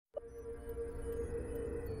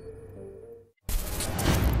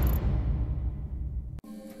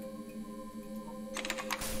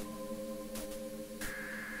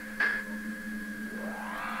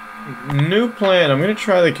New plan. I'm gonna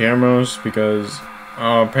try the cameras because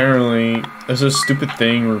apparently there's a stupid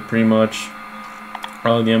thing where pretty much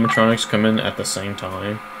all the animatronics come in at the same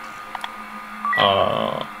time.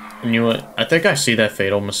 You know what? I think I see that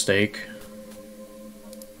fatal mistake.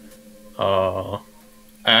 I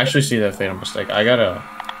actually see that fatal mistake. I gotta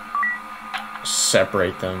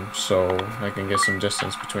separate them so I can get some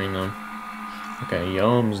distance between them. Okay,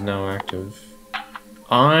 Yum's now active.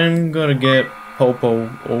 I'm gonna get Popo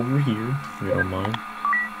over here, if you don't mind.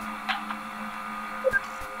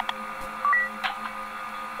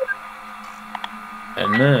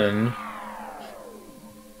 And then...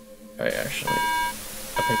 I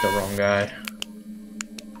picked the wrong guy.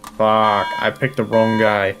 Fuck, I picked the wrong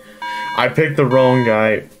guy. I picked the wrong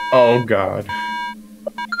guy. Oh god.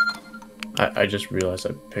 I just realized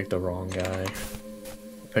I picked the wrong guy.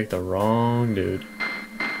 I picked the wrong dude.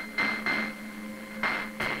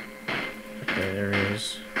 Okay, there he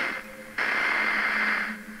is.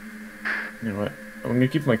 You know what? I'm gonna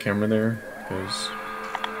keep my camera there because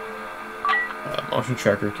motion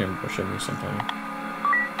tracker can bullshit me sometimes.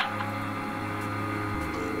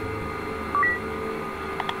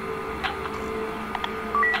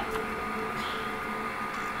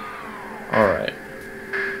 Alright.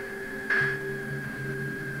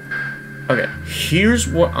 Okay, here's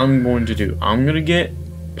what I'm going to do. I'm gonna get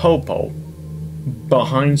Popo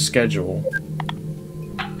behind schedule.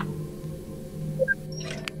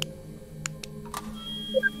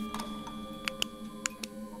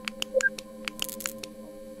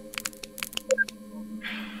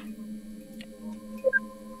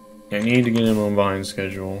 I need to get him on behind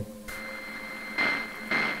schedule.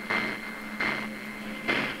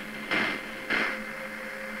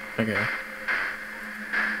 Okay.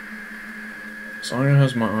 As long as I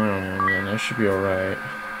has my eye on him, then that should be alright.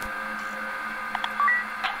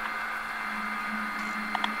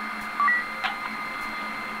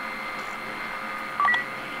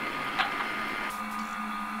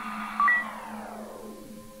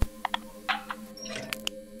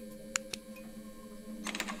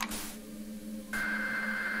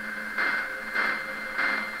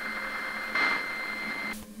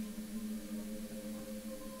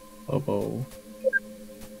 Popo.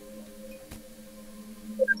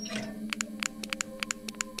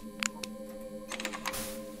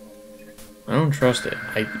 I don't trust it.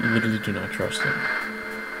 I literally do not trust it.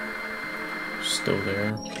 Still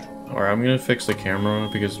there. Alright, I'm gonna fix the camera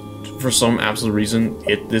because for some absolute reason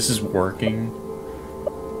this is working.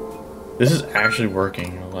 This is actually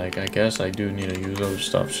working. Like, I guess I do need to use other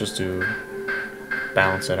stuff just to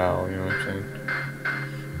balance it out, you know what I'm saying?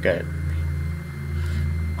 Okay.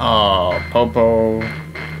 Popo.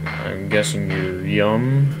 I'm guessing you're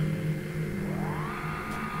Yum.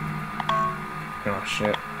 Oh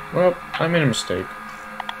shit. Well, I made a mistake.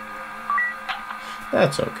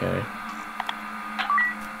 That's okay.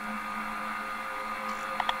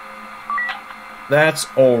 That's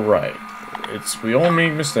alright. We all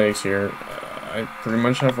make mistakes here. I pretty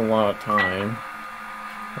much have a lot of time.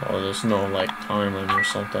 Oh, there's no, like, time limit or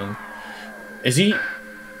something. Is he...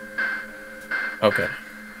 Okay.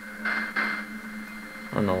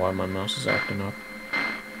 I don't know why my mouse is acting up.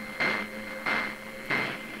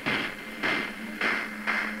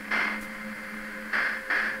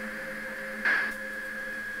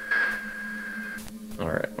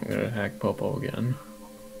 Alright, I'm gonna hack Popo again.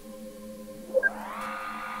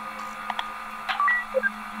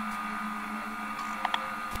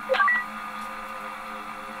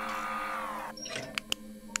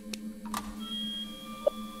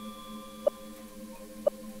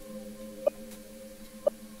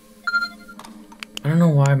 I don't know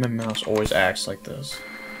why my mouse always acts like this.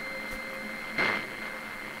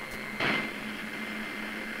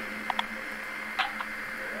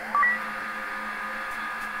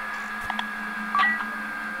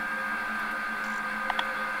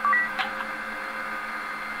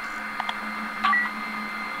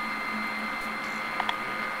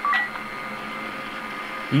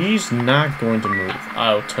 He's not going to move.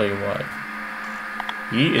 I'll tell you what.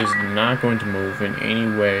 He is not going to move in any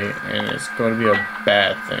way, and it's going to be a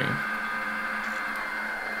bad thing.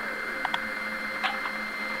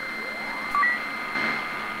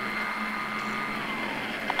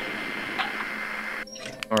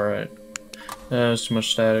 Alright. That's too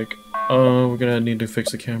much static. Oh, we're gonna need to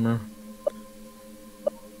fix the camera.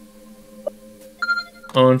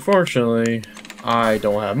 Unfortunately, I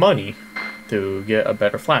don't have money to get a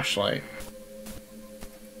better flashlight.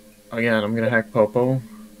 Again, I'm gonna hack Popo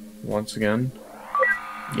once again.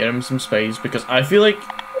 Get him some space because I feel like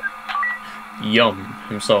Yum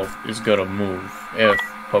himself is gonna move if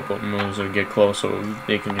pop-up moves or get close so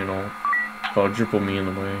they can, you know, quadruple me in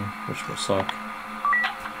the way, which will suck.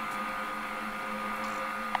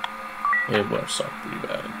 It will suck pretty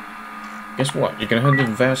bad. Guess what? You're gonna have to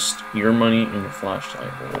invest your money in your flashlight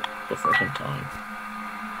all the freaking time.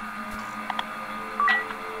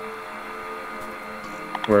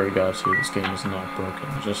 Swear to God, see, this game is not broken.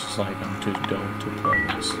 It's just like I'm too dumb to play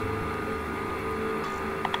this.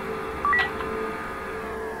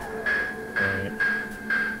 Right.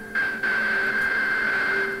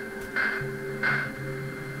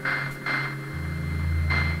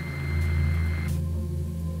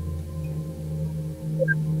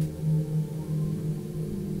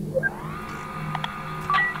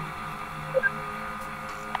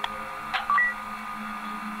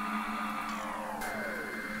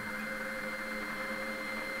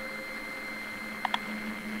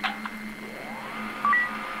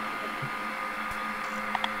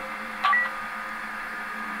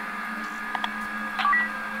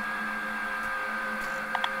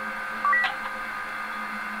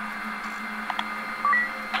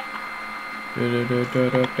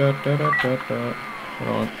 Hold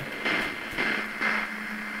on.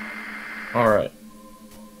 Alright.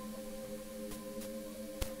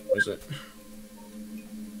 What is it?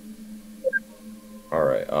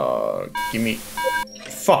 Alright, give me...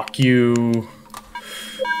 Fuck you!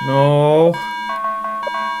 No!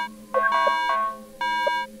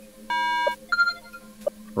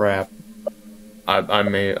 Crap. I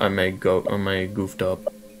may goofed up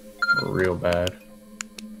real bad.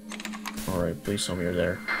 Alright, please tell me you're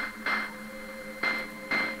there.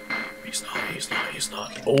 He's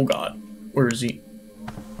not. Oh god. Where is he?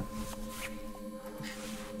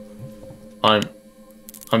 I'm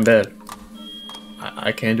dead.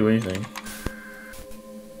 I can't do anything.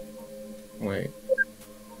 Wait.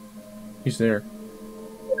 He's there.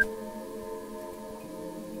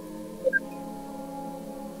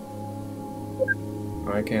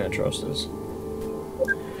 I can't trust this.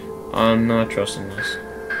 I'm not trusting this.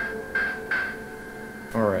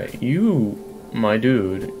 Alright, my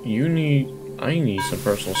dude, I need some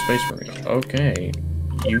personal space for me. Okay.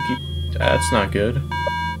 That's not good.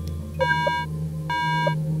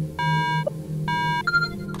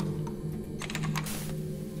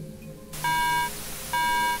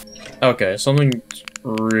 Okay, something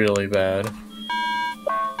really bad.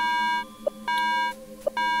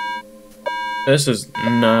 This is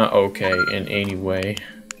not okay in any way.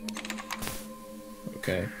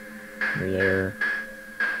 Okay, you're there.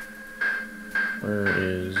 Where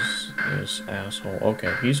is this asshole?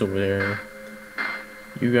 Okay, he's over there.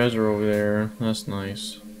 You guys are over there. That's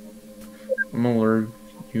nice. I'm gonna lure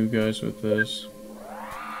you guys with this.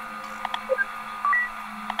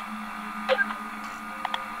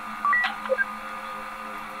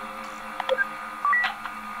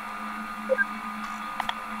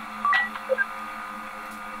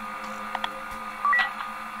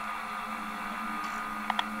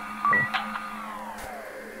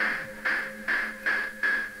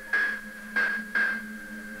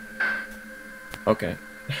 Okay.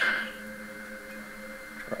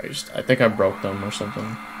 Christ, I think I broke them or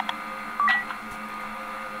something.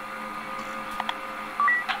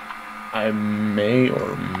 I may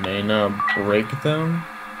or may not break them,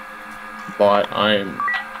 but I'm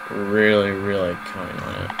really counting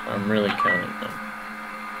on it. I'm really counting on it.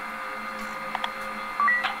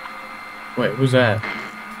 Wait, who's that?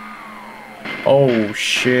 Oh,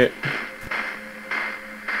 shit.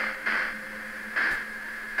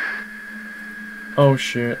 Oh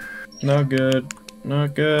shit. Not good.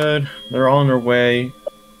 Not good. They're on their way.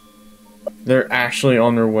 They're actually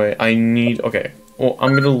on their way. Okay. Well,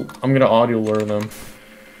 I'm gonna audio lure them.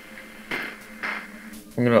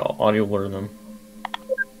 I'm gonna audio lure them.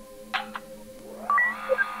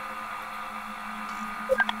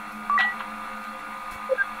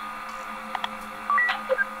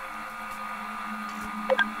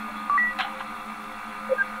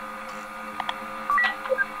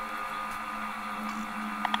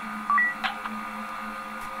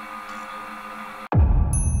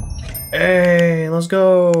 Hey, let's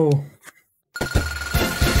go.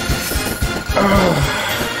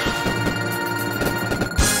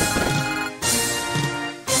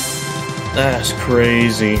 That's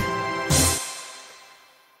crazy.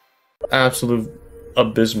 Absolute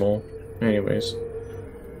abysmal. Anyways.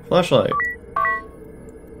 Flashlight.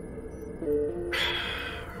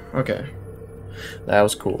 Okay. That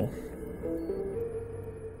was cool.